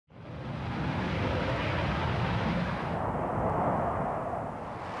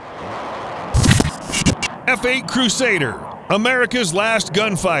F-8 Crusader, America's last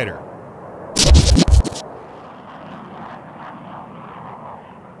gunfighter.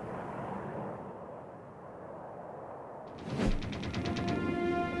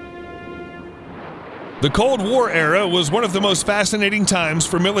 The Cold War era was one of the most fascinating times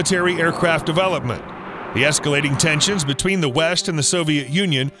for military aircraft development. The escalating tensions between the West and the Soviet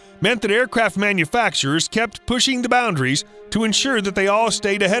Union meant that aircraft manufacturers kept pushing the boundaries to ensure that they all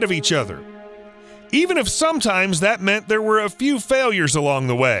stayed ahead of each other. Even if sometimes that meant there were a few failures along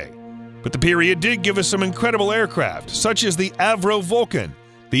the way. But the period did give us some incredible aircraft, such as the Avro Vulcan,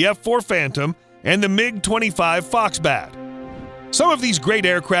 the F-4 Phantom, and the MiG-25 Foxbat. Some of these great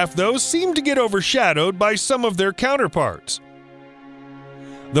aircraft, though, seem to get overshadowed by some of their counterparts.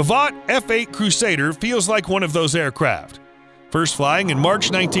 The Vought F-8 Crusader feels like one of those aircraft. First flying in March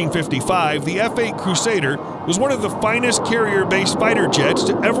 1955, the F-8 Crusader was one of the finest carrier-based fighter jets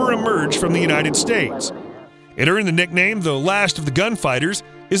to ever emerge from the United States. It earned the nickname the last of the Gunfighters,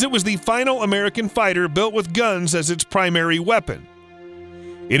 as it was the final American fighter built with guns as its primary weapon.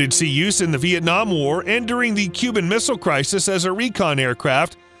 It had seen use in the Vietnam War and during the Cuban Missile Crisis as a recon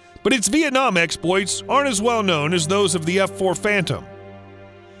aircraft, but its Vietnam exploits aren't as well known as those of the F-4 Phantom.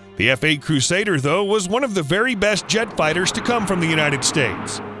 The F-8 Crusader, though, was one of the very best jet fighters to come from the United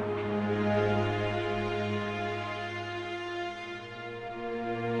States.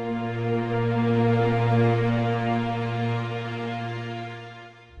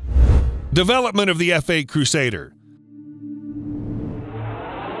 Development of the F-8 Crusader.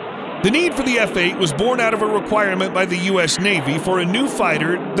 The need for the F-8 was born out of a requirement by the U.S. Navy for a new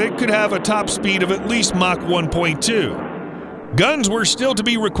fighter that could have a top speed of at least Mach 1.2. Guns were still to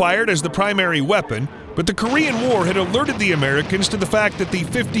be required as the primary weapon, but the Korean War had alerted the Americans to the fact that the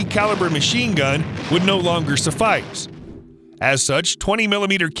 .50 caliber machine gun would no longer suffice. As such,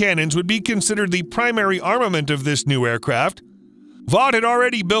 20mm cannons would be considered the primary armament of this new aircraft. Vought had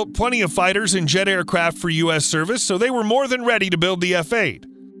already built plenty of fighters and jet aircraft for U.S. service, so they were more than ready to build the F-8.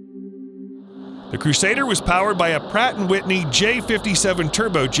 The Crusader was powered by a Pratt and Whitney J57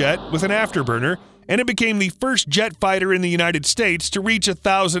 turbojet with an afterburner, and it became the first jet fighter in the United States to reach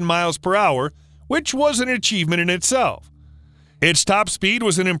 1,000 miles per hour, which was an achievement in itself. Its top speed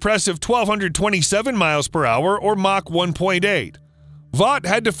was an impressive 1,227 miles per hour, or Mach 1.8. Vought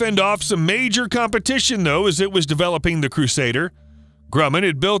had to fend off some major competition, though, as it was developing the Crusader. Grumman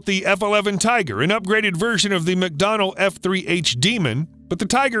had built the F-11 Tiger, an upgraded version of the McDonnell F-3H Demon, but the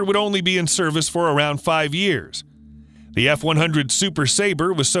Tiger would only be in service for around 5 years. The F-100 Super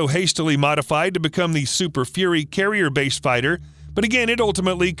Sabre was so hastily modified to become the Super Fury carrier-based fighter, but again it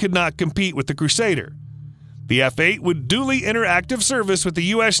ultimately could not compete with the Crusader. The F-8 would duly enter active service with the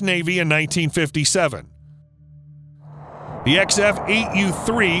U.S. Navy in 1957. The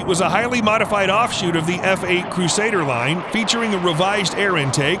XF-8U-3 was a highly modified offshoot of the F-8 Crusader line, featuring a revised air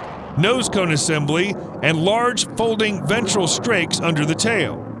intake, nose cone assembly, and large folding ventral strakes under the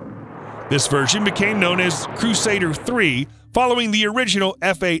tail. This version became known as Crusader 3, following the original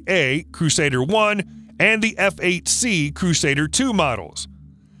F-8A Crusader 1 and the F-8C Crusader 2 models.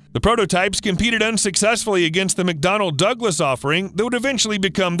 The prototypes competed unsuccessfully against the McDonnell Douglas offering that would eventually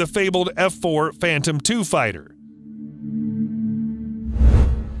become the fabled F-4 Phantom II fighter.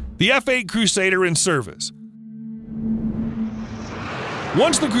 The F-8 Crusader in service.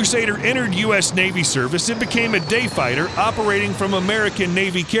 Once the Crusader entered U.S. Navy service, it became a day fighter operating from American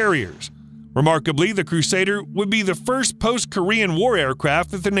Navy carriers. Remarkably, the Crusader would be the first post-Korean War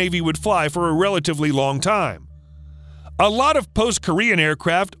aircraft that the Navy would fly for a relatively long time. A lot of post-Korean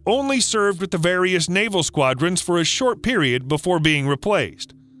aircraft only served with the various naval squadrons for a short period before being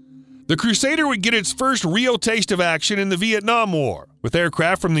replaced. The Crusader would get its first real taste of action in the Vietnam War, with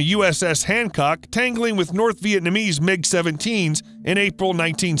aircraft from the USS Hancock tangling with North Vietnamese MiG-17s in April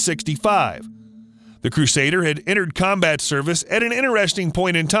 1965. The Crusader had entered combat service at an interesting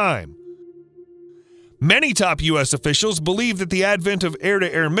point in time. Many top U.S. officials believed that the advent of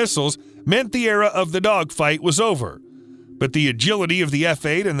air-to-air missiles meant the era of the dogfight was over. But the agility of the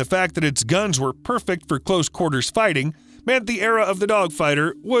F-8 and the fact that its guns were perfect for close-quarters fighting meant the era of the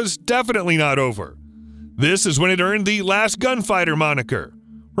dogfighter was definitely not over. This is when it earned the last gunfighter moniker.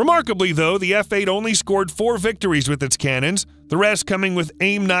 Remarkably, though, the F-8 only scored 4 victories with its cannons, the rest coming with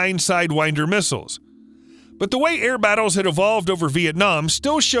AIM-9 Sidewinder missiles. But the way air battles had evolved over Vietnam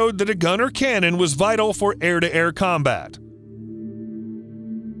still showed that a gun or cannon was vital for air-to-air combat.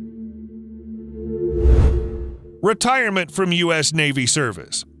 Retirement from U.S. Navy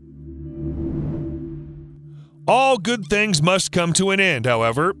service. All good things must come to an end,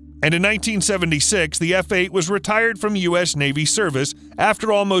 however, and in 1976 the F-8 was retired from U.S. Navy service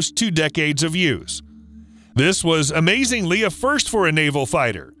after almost 2 decades of use. This was amazingly a first for a naval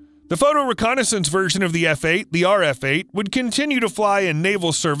fighter. The photo reconnaissance version of the F-8, the RF-8, would continue to fly in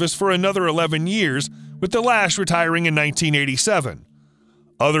naval service for another 11 years, with the last retiring in 1987.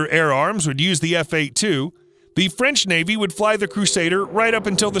 Other air arms would use the F-8 too. The French Navy would fly the Crusader right up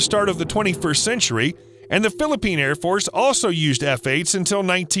until the start of the 21st century, and the Philippine Air Force also used F-8s until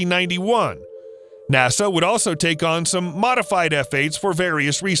 1991. NASA would also take on some modified F-8s for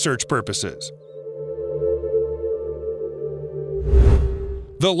various research purposes.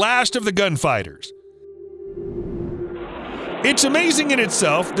 The last of the Gunfighters. It's amazing in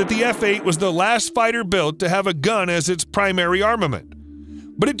itself that the F-8 was the last fighter built to have a gun as its primary armament.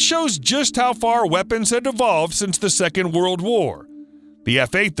 But it shows just how far weapons had evolved since the Second World War. The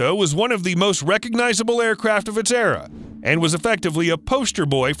F-8, though, was one of the most recognizable aircraft of its era, and was effectively a poster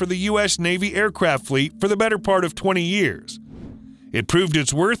boy for the U.S. Navy aircraft fleet for the better part of 20 years. It proved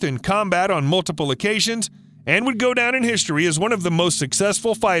its worth in combat on multiple occasions, and would go down in history as one of the most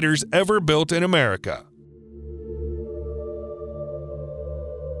successful fighters ever built in America.